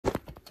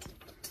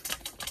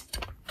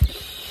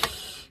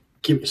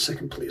Give me a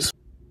second, please.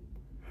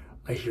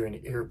 I hear an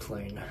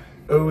airplane.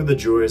 Oh, the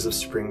joys of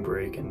spring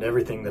break and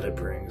everything that it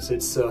brings.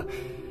 It's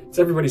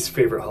everybody's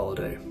favorite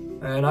holiday.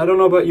 And I don't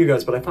know about you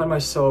guys, but I find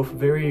myself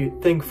very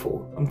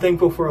thankful. I'm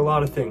thankful for a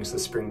lot of things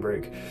this spring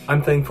break.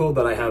 I'm thankful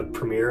that I have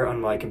Premiere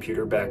on my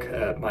computer back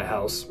at my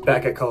house,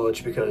 back at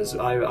college, because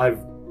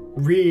I've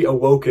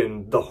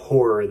reawoken the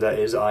horror that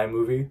is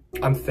iMovie.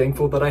 I'm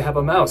thankful that I have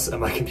a mouse at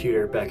my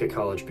computer back at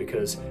college,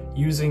 because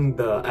using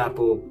the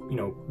Apple,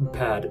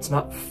 pad, it's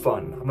not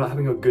fun. I'm not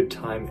having a good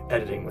time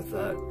editing with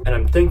that. And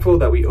I'm thankful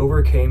that we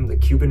overcame the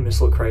Cuban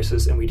Missile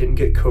Crisis and we didn't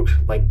get cooked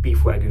like beef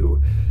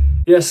Wagyu.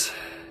 Yes,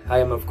 I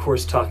am of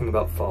course talking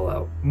about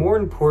Fallout. More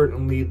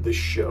importantly, the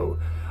show.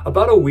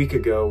 About a week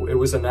ago, it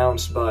was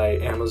announced by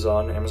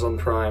Amazon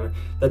Prime,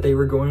 that they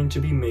were going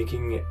to be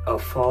making a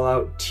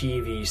Fallout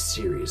TV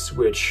series,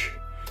 which,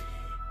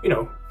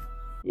 yay!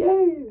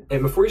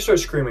 And before you start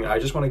screaming, I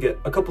just want to get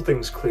a couple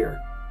things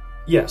clear.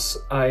 Yes,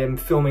 I am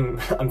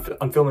filming,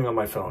 I'm filming on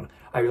my phone.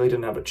 I really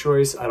didn't have a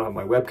choice. I don't have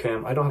my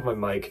webcam, I don't have my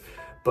mic,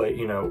 but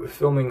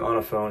filming on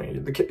a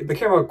phone, the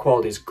camera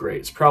quality is great.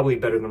 It's probably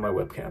better than my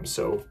webcam,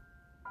 so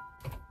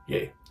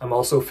yay. I'm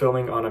also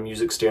filming on a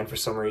music stand for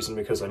some reason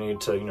because I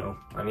need to,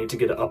 I need to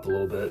get it up a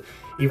little bit,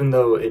 even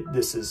though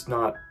this is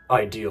not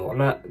ideal.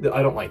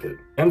 I don't like it.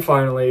 And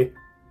finally,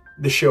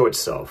 the show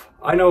itself.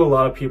 I know a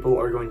lot of people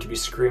are going to be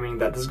screaming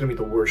that this is going to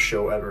be the worst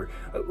show ever.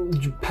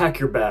 Pack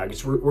your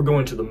bags, we're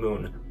going to the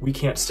moon. We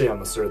can't stay on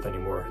this earth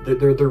anymore.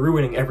 They're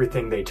ruining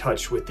everything they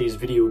touch with these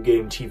video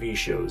game TV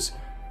shows.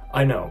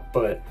 I know,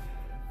 but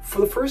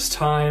for the first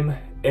time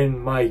in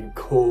my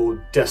cold,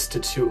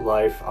 destitute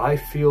life, I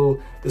feel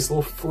this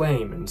little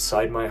flame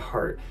inside my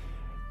heart.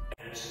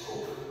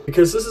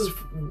 Because this is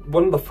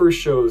one of the first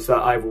shows that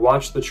I've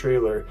watched the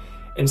trailer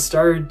and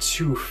started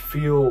to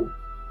feel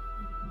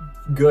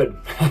good.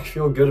 I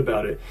feel good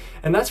about it.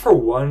 And that's for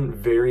one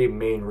very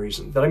main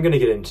reason that I'm going to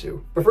get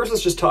into. But first,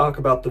 let's just talk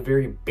about the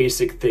very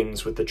basic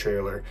things with the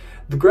trailer.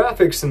 The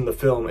graphics in the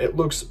film, it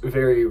looks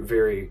very,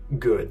 very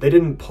good. They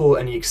didn't pull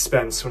any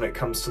expense when it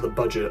comes to the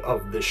budget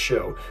of this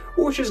show,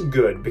 which is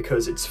good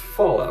because it's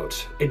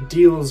Fallout. It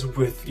deals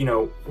with,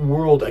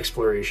 world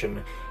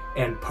exploration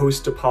and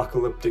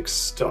post-apocalyptic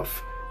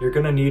stuff. You're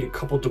gonna need a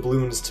couple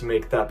doubloons to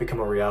make that become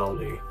a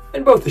reality.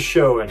 In both the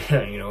show and,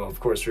 of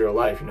course, real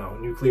life,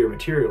 nuclear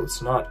material,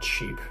 it's not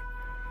cheap.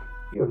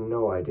 You have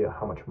no idea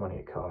how much money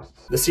it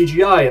costs. The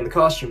CGI and the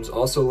costumes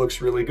also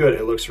looks really good.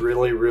 It looks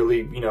really,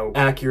 really,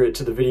 accurate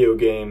to the video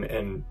game,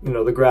 and,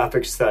 the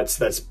graphics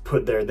that's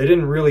put there. They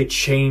didn't really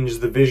change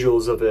the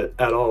visuals of it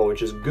at all,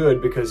 which is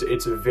good because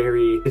it's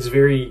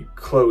very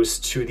close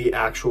to the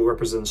actual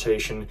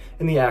representation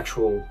in the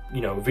actual,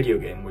 video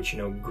game, which,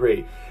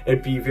 great.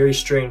 It'd be very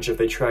strange if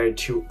they tried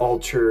to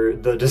alter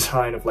the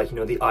design of,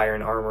 the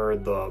iron armor,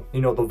 the,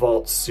 the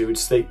vault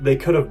suits. They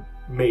could have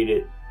made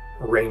it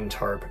rain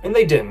tarp, and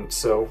they didn't,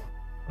 so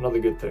another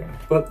good thing.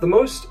 But the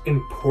most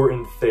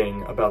important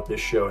thing about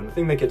this show, and the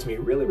thing that gets me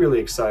really, really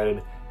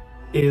excited,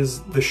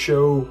 is the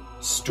show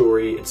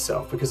story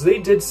itself, because they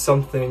did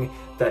something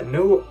that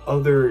no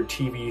other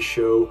TV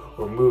show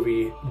or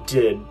movie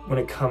did when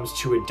it comes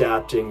to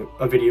adapting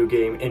a video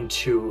game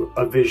into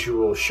a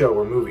visual show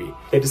or movie.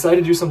 They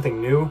decided to do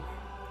something new,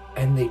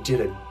 and they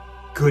did a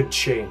good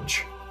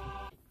change.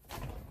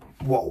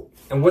 Whoa.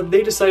 And what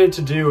they decided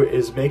to do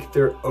is make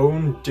their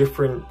own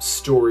different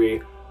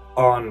story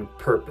on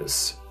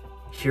purpose.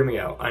 Hear me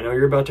out. I know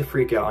you're about to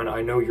freak out, and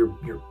I know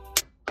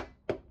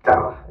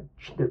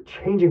they're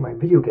changing my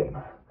video game.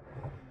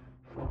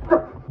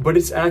 But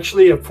it's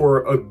actually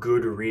for a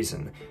good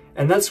reason.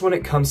 And that's when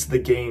it comes to the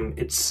game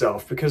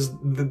itself, because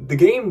the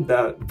game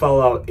that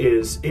Fallout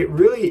is, it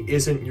really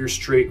isn't your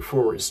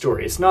straightforward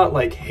story. It's not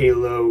like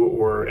Halo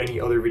or any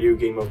other video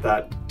game of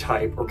that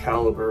type or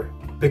caliber,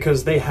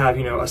 because they have,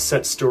 a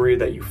set story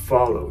that you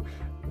follow.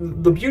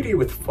 The beauty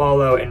with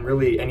Fallout and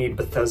really any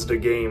Bethesda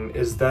game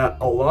is that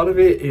a lot of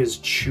it is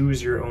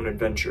choose your own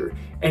adventure.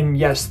 And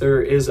yes,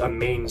 there is a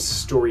main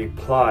story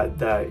plot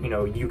that,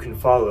 you can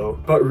follow,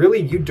 but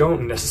really you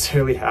don't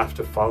necessarily have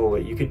to follow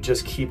it. You could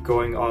just keep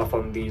going off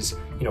on these,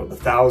 the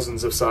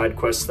thousands of side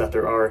quests that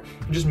there are,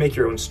 and just make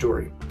your own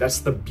story. That's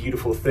the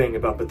beautiful thing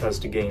about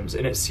Bethesda games,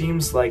 and it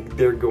seems like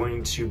they're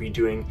going to be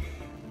doing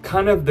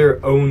kind of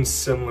their own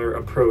similar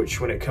approach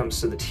when it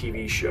comes to the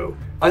TV show.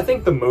 I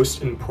think the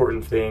most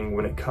important thing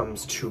when it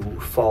comes to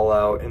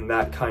Fallout and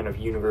that kind of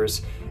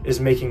universe is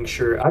making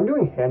sure— I'm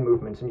doing hand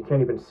movements and you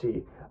can't even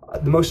see.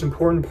 The most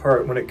important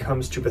part when it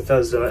comes to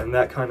Bethesda and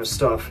that kind of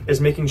stuff is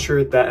making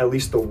sure that at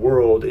least the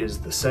world is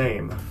the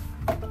same.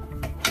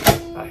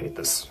 I hate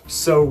this.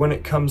 So when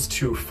it comes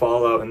to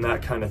Fallout and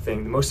that kind of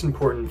thing, the most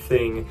important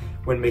thing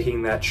when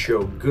making that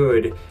show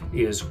good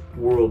is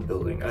world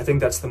building. I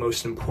think that's the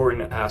most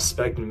important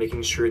aspect in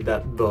making sure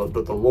that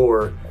the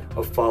lore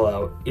of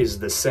Fallout is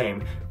the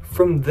same.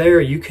 from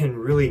there you can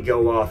really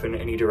go off in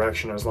any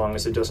direction as long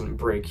as it doesn't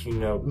break, you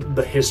know,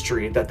 the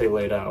history that they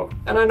laid out.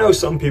 And I know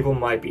some people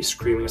might be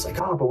screaming, it's like,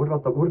 oh, but what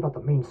about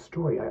the main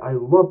story? I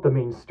love the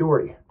main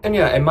story. And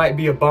yeah, it might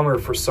be a bummer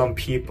for some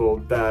people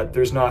that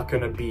there's not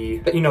gonna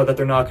be, you know, that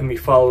they're not gonna be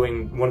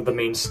following one of the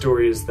main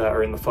stories that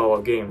are in the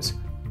Fallout games.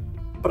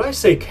 But I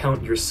say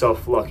count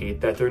yourself lucky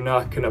that they're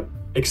not gonna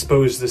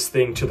expose this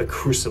thing to the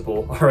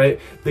crucible, alright?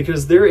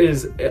 Because there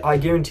is, I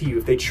guarantee you,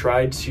 if they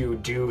tried to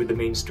do the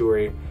main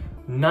story,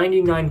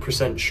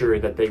 99% sure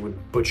that they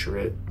would butcher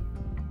it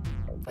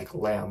like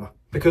lamb.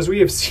 Because we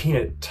have seen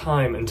it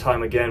time and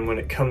time again when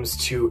it comes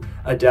to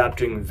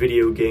adapting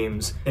video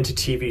games into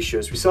TV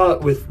shows. We saw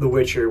it with The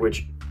Witcher,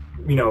 which,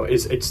 you know,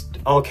 it's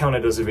all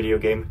counted as a video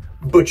game,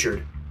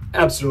 butchered.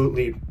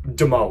 Absolutely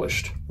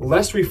demolished.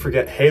 Lest we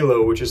forget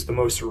Halo, which is the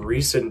most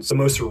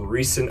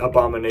recent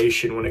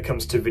abomination when it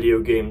comes to video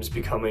games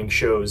becoming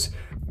shows.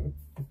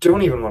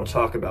 Don't even want to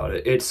talk about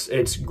it.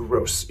 It's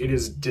gross. It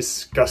is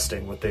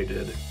disgusting what they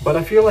did. But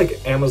I feel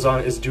like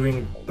Amazon is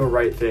doing the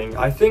right thing.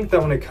 I think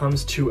that when it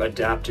comes to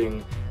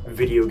adapting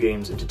video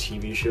games into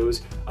TV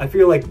shows, I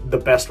feel like the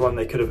best one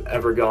they could have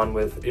ever gone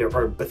with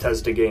are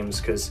Bethesda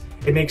games, because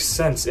it makes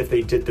sense if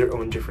they did their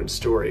own different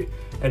story.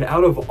 And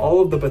out of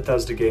all of the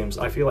Bethesda games,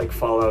 I feel like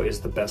Fallout is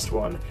the best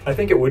one. I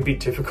think it would be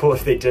difficult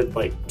if they did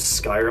like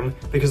Skyrim,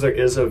 because there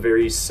is a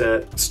very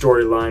set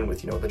storyline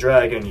with, you know, the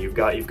dragon, you've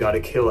got to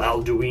kill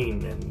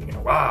Alduin, and you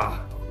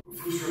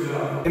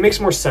know, it makes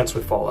more sense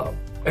with Fallout.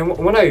 And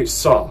when I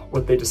saw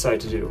what they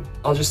decided to do,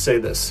 I'll just say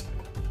this.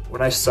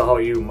 When I saw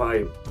you,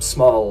 my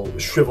small,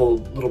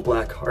 shriveled little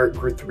black heart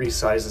grew 3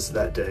 sizes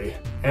that day.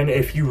 And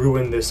if you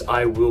ruin this,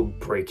 I will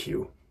break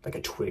you like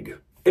a twig.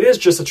 It is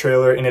just a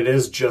trailer, and it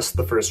is just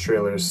the first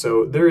trailer,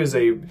 so there is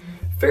a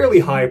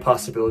fairly high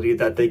possibility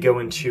that they go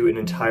into an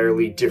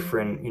entirely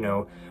different, you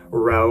know,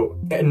 route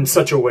in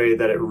such a way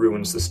that it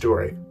ruins the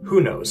story. Who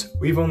knows?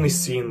 We've only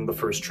seen the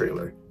first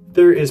trailer.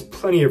 There is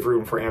plenty of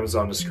room for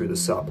Amazon to screw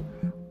this up.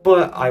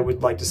 But I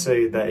would like to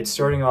say that it's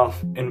starting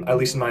off, in, at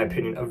least in my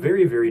opinion, a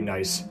very, very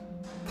nice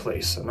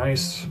place. A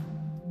nice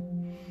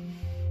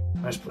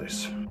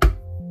place.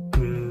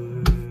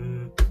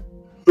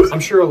 I'm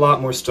sure a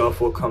lot more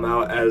stuff will come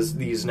out as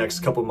these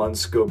next couple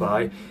months go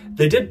by.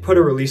 They did put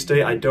a release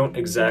date. I don't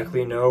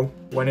exactly know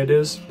when it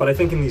is, but I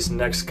think in these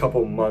next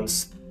couple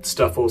months,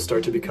 stuff will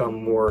start to become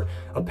more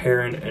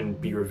apparent and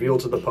be revealed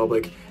to the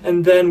public,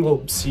 and then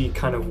we'll see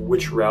kind of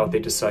which route they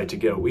decide to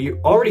go. We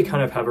already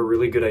kind of have a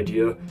really good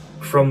idea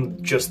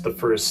from just the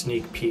first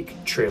sneak peek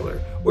trailer,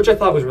 which I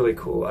thought was really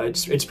cool.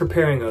 It's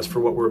preparing us for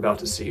what we're about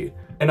to see.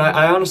 And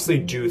I honestly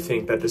do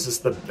think that this is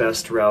the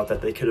best route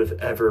that they could have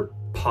ever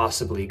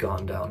possibly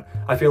gone down.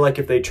 I feel like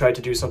if they tried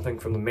to do something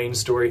from the main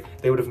story,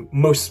 they would have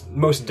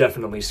most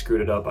definitely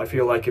screwed it up. I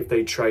feel like if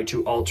they tried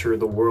to alter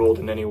the world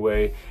in any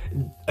way,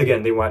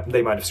 again, they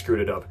might have screwed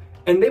it up.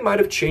 And they might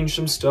have changed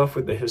some stuff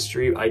with the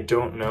history, I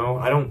don't know.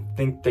 I don't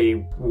think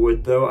they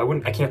would though.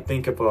 I can't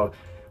think of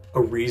a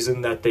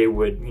reason that they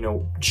would, you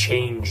know,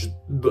 change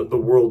the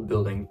world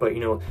building. But, you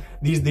know,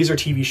 these are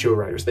TV show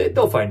writers.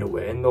 They'll find a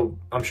way, and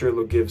I'm sure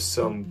they'll give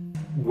some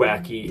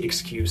wacky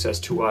excuse as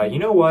to why, you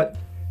know what?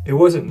 It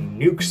wasn't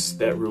nukes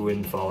that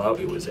ruined Fallout,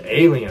 it was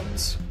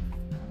aliens.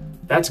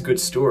 That's a good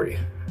story.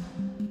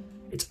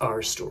 It's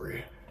our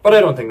story. But I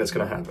don't think that's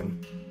gonna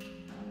happen.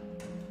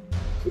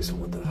 Please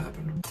don't let that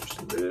happen. Just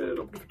a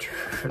little bit of a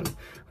turn,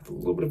 with a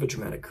little bit of a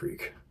dramatic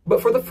creak.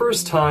 But for the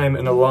first time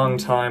in a long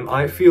time,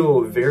 I feel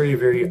very,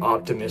 very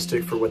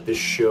optimistic for what this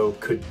show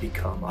could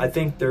become. I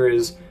think there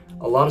is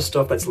a lot of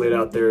stuff that's laid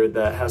out there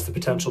that has the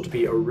potential to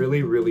be a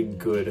really, really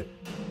good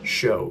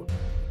show.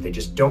 They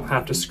just don't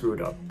have to screw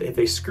it up. If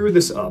they screw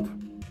this up,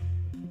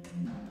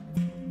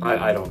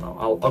 I don't know.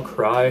 I'll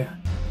cry.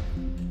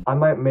 I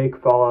might make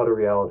Fallout a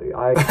reality.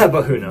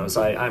 But who knows?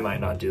 I might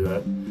not do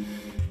that.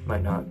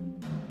 Might not.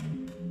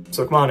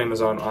 So come on,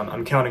 Amazon.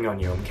 I'm counting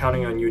on you. I'm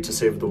counting on you to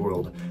save the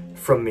world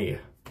from me.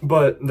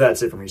 But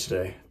that's it for me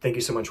today. Thank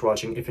you so much for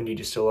watching, if indeed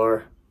you still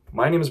are.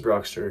 My name is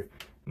Brockster,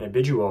 and I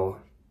bid you all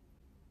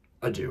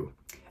adieu.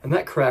 And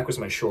that crack was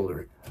my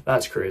shoulder.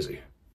 That's crazy.